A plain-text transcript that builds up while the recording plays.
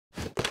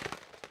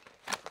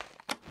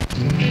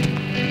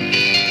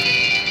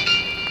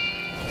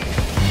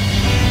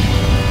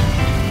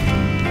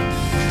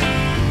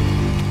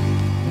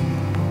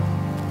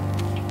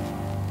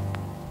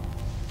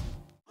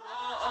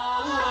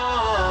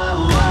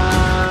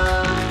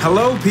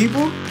Hello,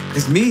 people.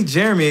 It's me,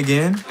 Jeremy,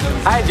 again.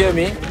 Hi,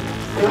 Jeremy.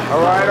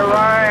 All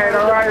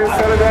right,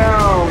 settle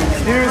down.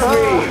 Excuse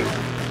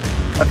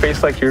me. A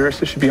face like yours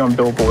should be on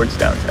billboards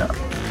downtown.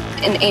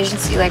 An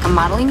agency, like a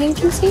modeling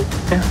agency?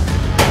 Yeah.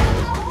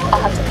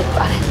 I'll have to think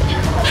about it.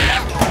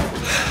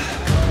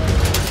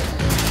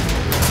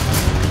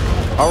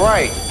 All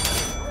right.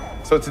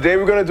 So today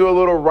we're gonna do a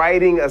little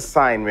writing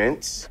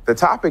assignment. The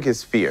topic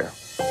is fear.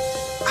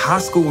 High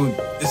school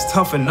is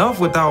tough enough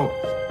without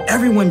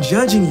everyone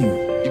judging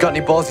you. You got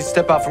any balls? You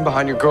step out from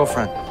behind your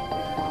girlfriend.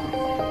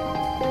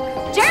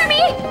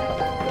 Jeremy!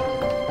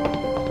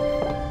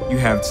 You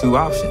have two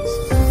options,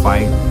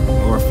 fight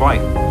or flight.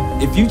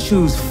 If you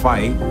choose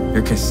fight,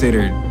 you're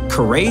considered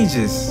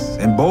courageous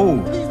and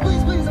bold.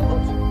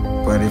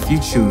 But if you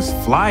choose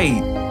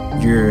flight,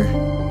 you're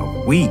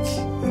weak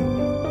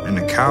and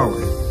a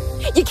coward.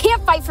 You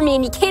can't fight for me,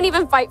 and you can't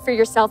even fight for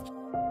yourself.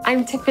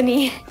 I'm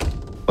Tiffany.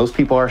 Most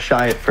people are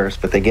shy at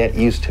first, but they get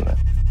used to it.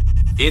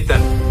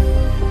 Ethan,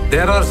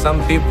 there are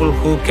some people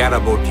who care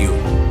about you.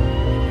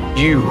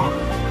 You,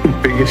 the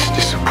biggest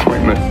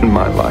disappointment in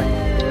my life.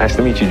 Nice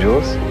to meet you,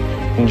 Jules.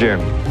 And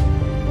Jeremy.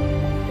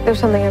 There's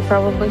something I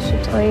probably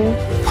should tell you.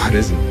 What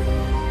is it?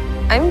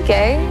 I'm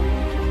gay.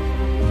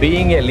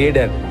 Being a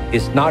leader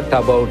is not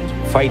about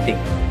fighting.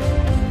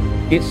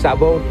 It's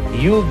about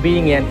you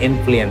being an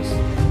influence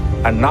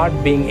and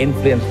not being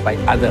influenced by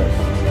others.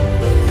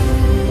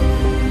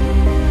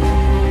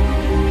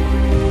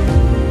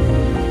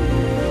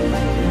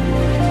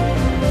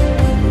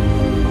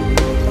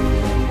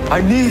 I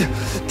need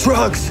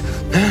drugs.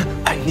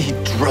 I need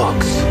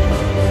drugs.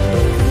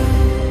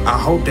 I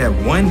hope that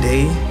one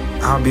day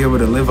I'll be able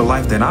to live a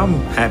life that I'm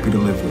happy to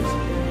live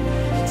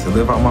with. To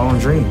live out my own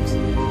dreams.